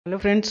Hello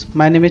friends,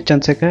 my name is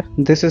Chansekar.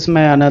 This is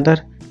my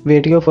another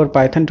video for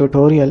Python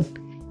tutorial.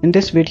 In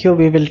this video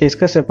we will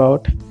discuss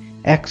about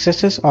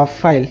accesses of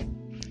file.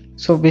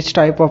 So which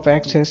type of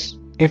access,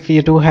 if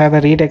you do have a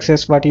read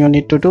access, what you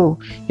need to do,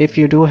 if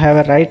you do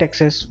have a write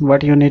access,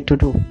 what you need to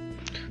do.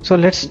 So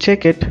let's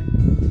check it.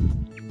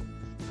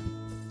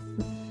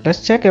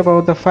 Let's check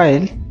about the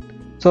file.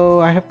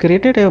 So I have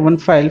created a one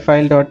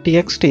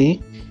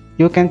file.txt.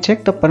 You can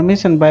check the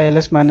permission by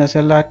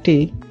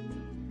ls-lrt.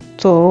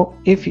 So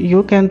if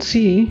you can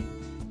see,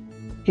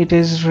 it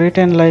is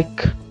written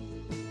like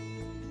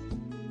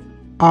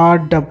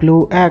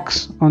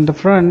rwx on the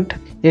front.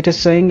 It is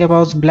saying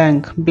about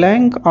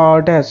blank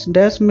or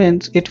dash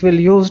means it will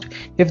used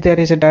if there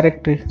is a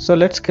directory. So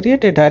let's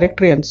create a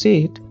directory and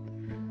see it.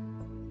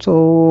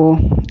 So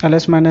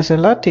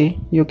ls-lrt,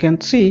 you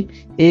can see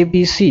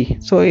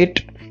abc. So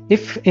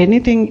if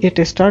anything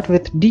it start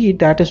with d,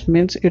 that is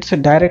means it's a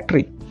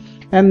directory,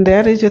 and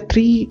there is a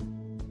three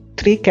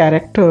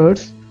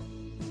characters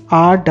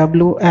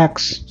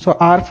rwx. So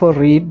r for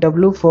read,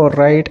 w for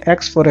write,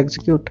 x for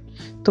execute.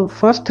 So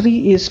first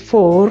three is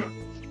for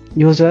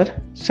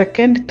user,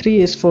 second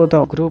three is for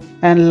the group,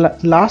 and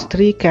last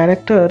three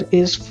character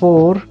is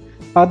for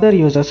other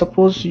user.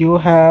 Suppose you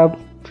are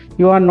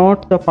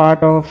not the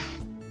part of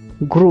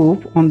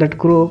group on that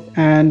group,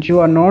 and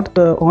you are not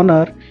the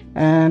owner,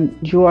 and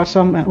you are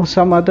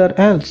some other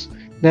else,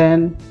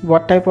 then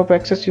what type of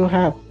access you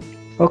have?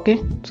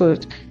 Okay, so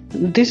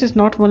this is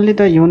not only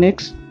the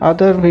Unix,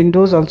 other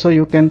Windows also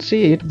you can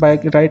see it by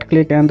right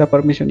click and the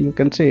permission you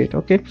can see it.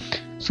 Okay,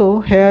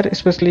 so here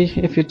especially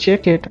if you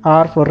check it,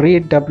 r for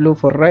read, w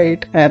for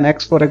write, and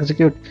x for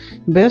execute.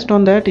 Based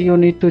on that you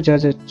need to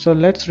judge it. So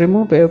let's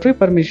remove every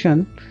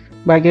permission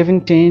by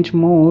giving change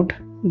mode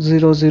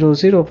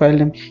 000 file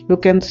name. You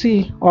can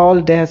see all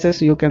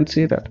dashes, you can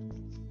see that.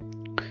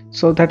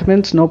 So that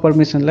means no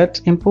permission.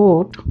 Let's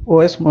import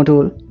os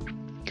module.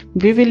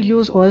 We will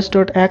use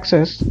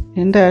os.access.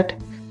 In that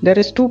there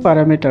is two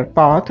parameter,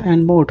 path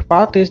and mode.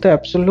 Path is the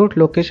absolute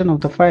location of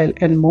the file,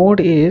 and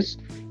mode is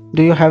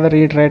do you have a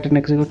read, write, and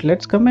execute.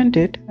 Let's comment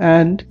it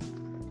and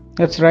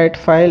let's write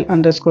file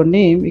underscore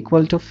name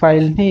equal to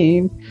file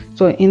name.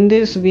 So in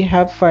this we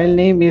have file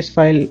name is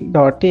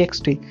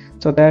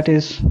file.txt. So that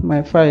is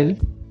my file.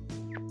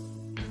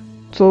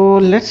 So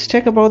let's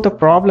check about the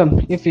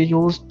problem if we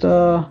use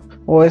the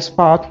os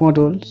path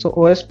module. So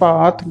os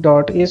path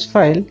dot is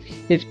file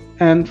it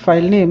and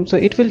file name. So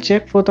it will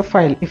check for the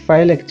file. If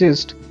file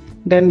exists,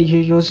 then you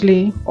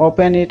usually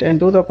open it and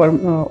do the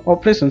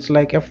operations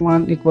like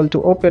f1 equal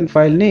to open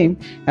file name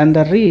and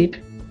the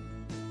read.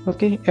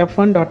 Okay,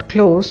 f1 dot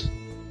close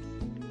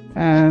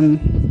and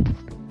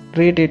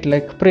read it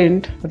like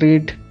print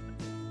read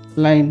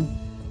line.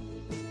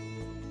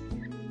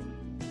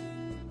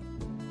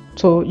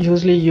 So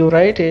usually you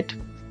write it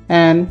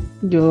and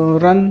you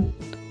run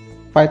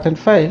Python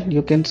file.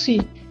 You can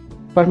see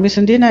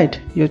permission denied.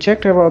 You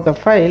checked about the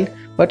file,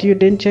 but you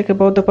didn't check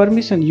about the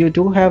permission. You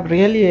do have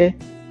really a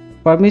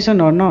permission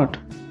or not,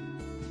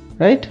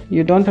 right?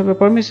 You don't have a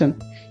permission.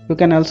 You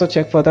can also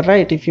check for the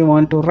write. If you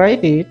want to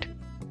write it,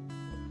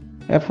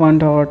 f1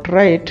 dot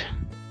write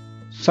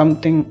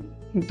something,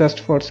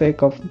 just for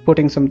sake of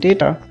putting some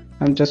data,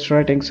 I'm just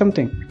writing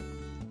something.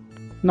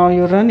 Now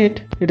you run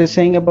it, it is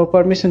saying about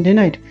permission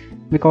denied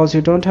because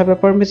you don't have a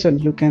permission.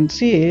 You can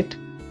see it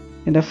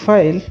in the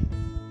file.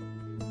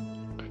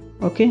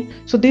 Okay,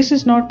 so this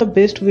is not the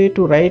best way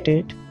to write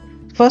it.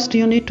 First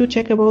you need to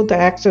check about the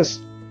access,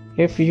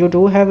 if you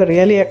do have a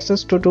really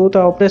access to do the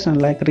operation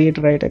like read,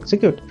 write,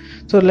 execute.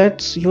 So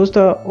let's use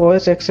the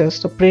os.access.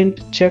 So print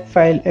check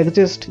file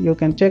exist. You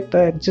can check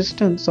the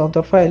existence of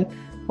the file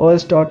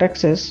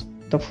os.access.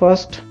 The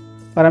first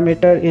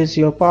parameter is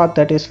your path,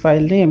 that is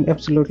file name,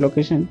 absolute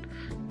location.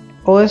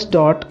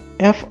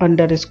 os.f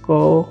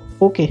underscore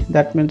okay,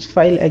 that means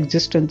file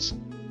existence.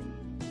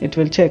 It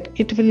will check,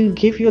 it will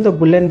give you the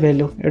boolean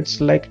value,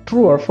 it's like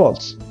true or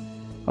false.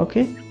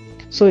 Okay,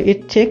 so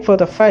it check for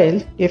the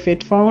file. If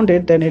it found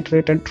it, then it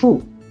return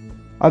true,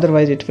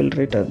 otherwise it will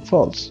return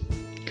false.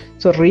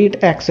 So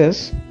read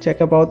access,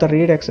 check about the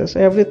read access,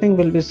 everything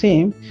will be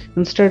same.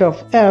 Instead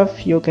of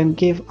f you can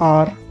give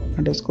r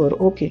underscore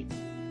okay.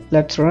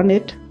 Let's run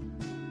it.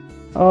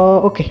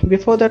 Okay,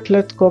 before that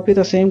let's copy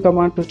the same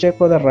command to check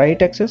for the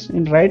write access.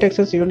 In write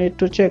access you need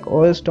to check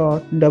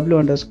os.w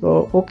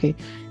underscore okay,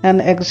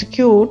 and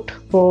execute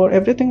for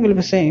everything will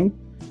be same.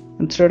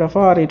 Instead of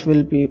r it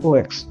will be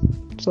ox.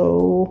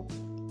 So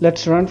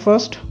let's run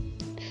first.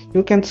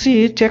 You can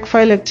see check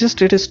file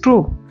exists, it is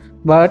true,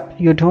 but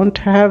you don't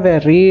have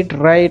a read,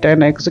 write,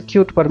 and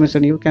execute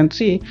permission. You can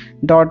see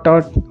dash,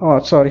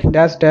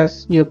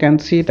 you can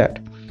see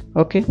that.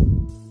 Okay,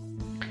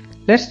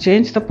 let's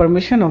change the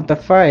permission of the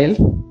file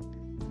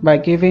by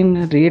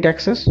giving read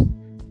access,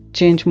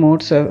 change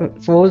mode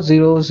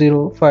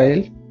 400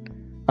 file.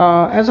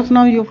 As of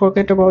now you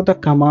forget about the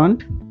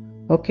command,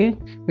 okay,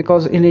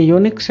 because in a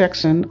Unix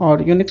section or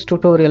Unix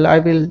tutorial I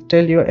will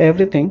tell you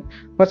everything,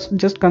 but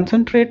just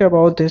concentrate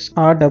about this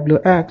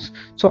rwx.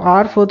 So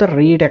r for the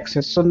read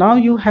access. So now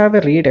you have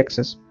a read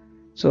access.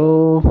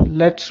 So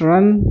let's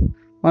run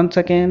once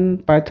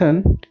again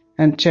Python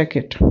and check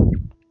it.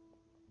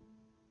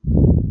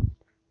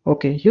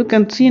 Okay, you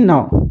can see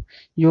now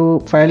your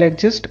file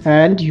exists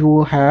and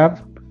you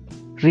have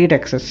read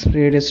access.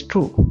 Read is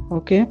true.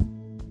 Okay.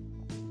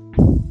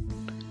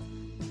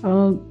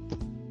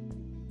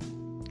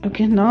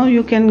 Okay, now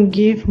you can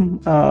give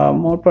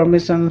more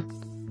permission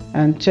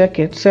and check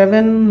it.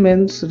 7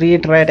 means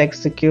read, write,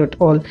 execute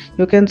all.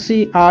 You can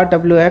see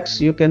RWX.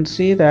 You can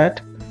see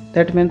that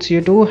means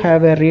you do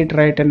have a read,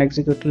 write and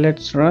execute.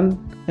 Let's run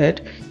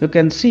it. You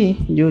can see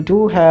you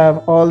do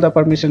have all the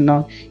permission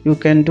now. You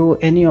can do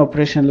any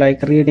operation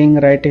like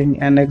reading,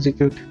 writing and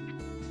execute.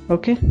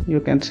 Okay, you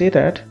can see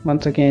that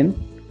once again.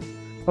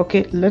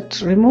 Okay,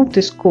 let's remove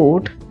this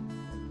code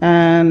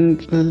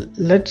and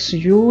let's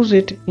use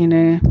it in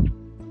a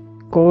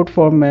code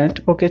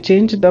format. Okay,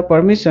 change the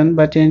permission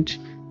by change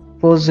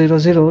post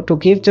 00 to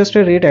give just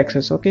a read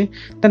access. Okay,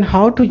 then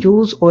how to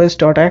use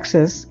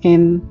os.access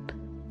in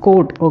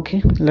code?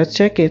 Okay, let's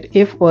check it.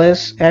 If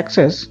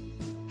os.access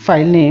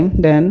file name,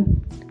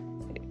 then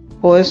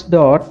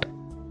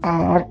os.r_ok,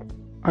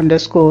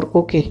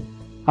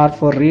 r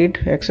for read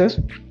access.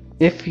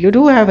 If you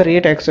do have a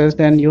read access,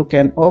 then you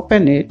can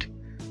open it.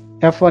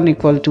 F1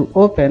 equal to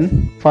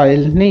open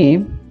file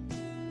name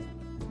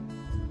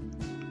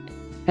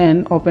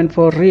and open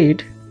for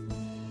read,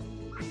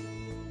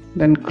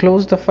 then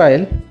close the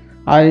file.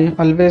 I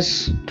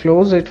always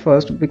close it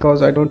first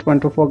because I don't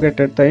want to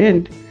forget at the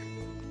end.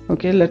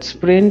 Okay, let's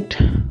print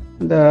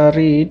the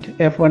read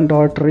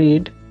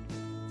f1.read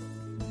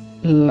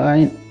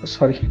line,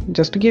 sorry,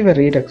 just to give a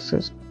read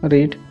access,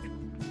 read,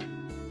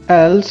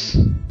 else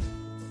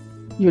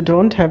you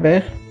don't have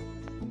a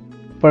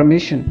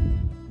permission.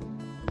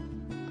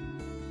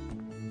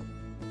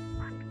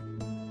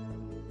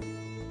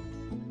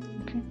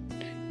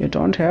 You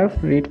don't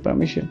have read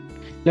permission.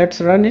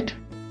 Let's run it.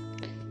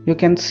 You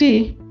can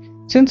see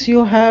since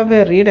you have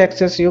a read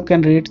access, you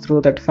can read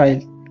through that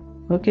file.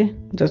 Okay,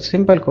 just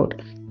simple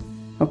code.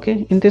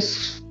 Okay, in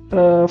this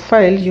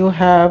file you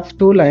have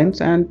 2 lines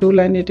and 2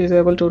 lines it is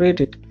able to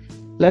read it.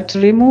 Let's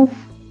remove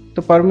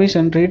the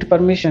permission, read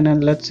permission,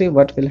 and let's see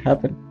what will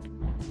happen.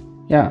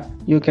 Yeah,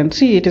 you can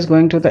see it is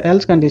going to the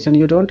else condition.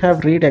 You don't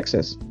have read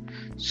access,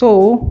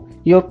 so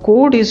your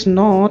code is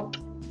not,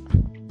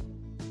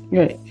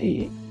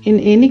 in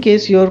any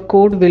case your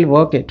code will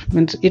work. It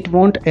means it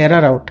won't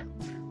error out.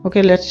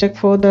 Okay, let's check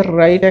for the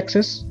write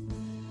access.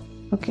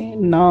 Okay,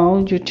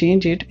 now you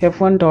change it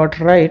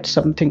f1.write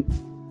something.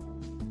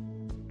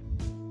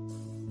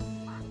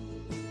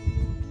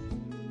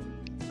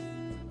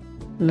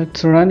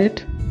 Let's run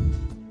it.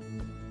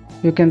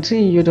 You can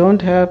see you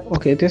don't have,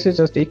 okay, this is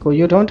just echo,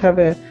 you don't have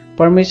a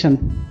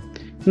permission.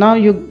 Now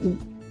you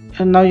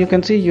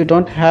can see you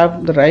don't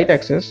have the write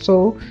access,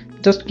 so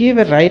just give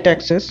a write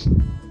access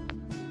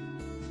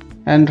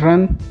and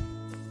run.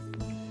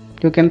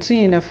 You can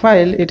see in a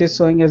file it is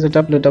showing as a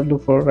ww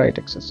for write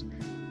access.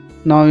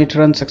 Now it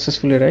runs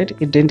successfully, right?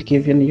 It didn't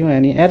give you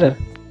any error.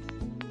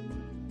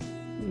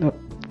 No,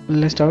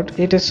 list out,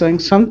 it is showing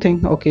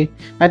something. Okay,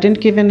 I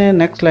didn't give in a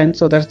next line,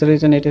 so that's the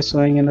reason it is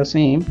showing in the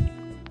same.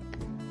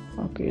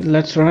 Okay,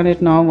 let's run it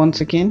now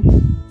once again.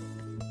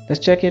 Let's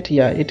check it.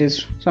 Yeah, it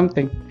is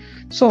something.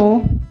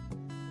 So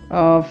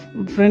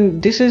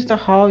friend, this is the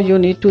how you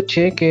need to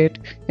check it,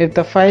 if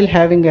the file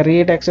having a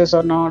read access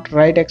or not,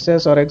 write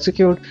access or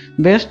execute.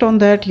 Based on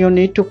that you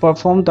need to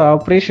perform the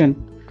operation.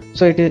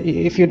 So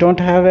if you don't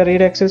have a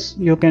read access,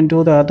 you can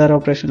do the other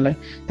operation. Like,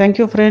 thank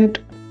you friend.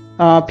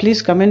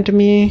 Please comment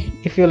me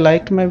if you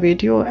liked my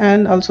video,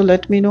 and also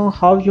let me know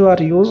how you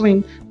are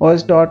using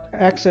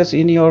os.access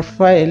in your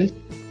file,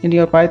 in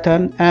your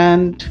Python.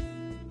 And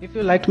if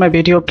you liked my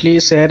video,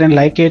 please share and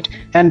like it,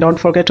 and don't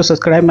forget to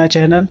subscribe my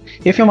channel.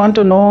 If you want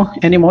to know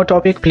any more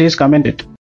topic, please comment it.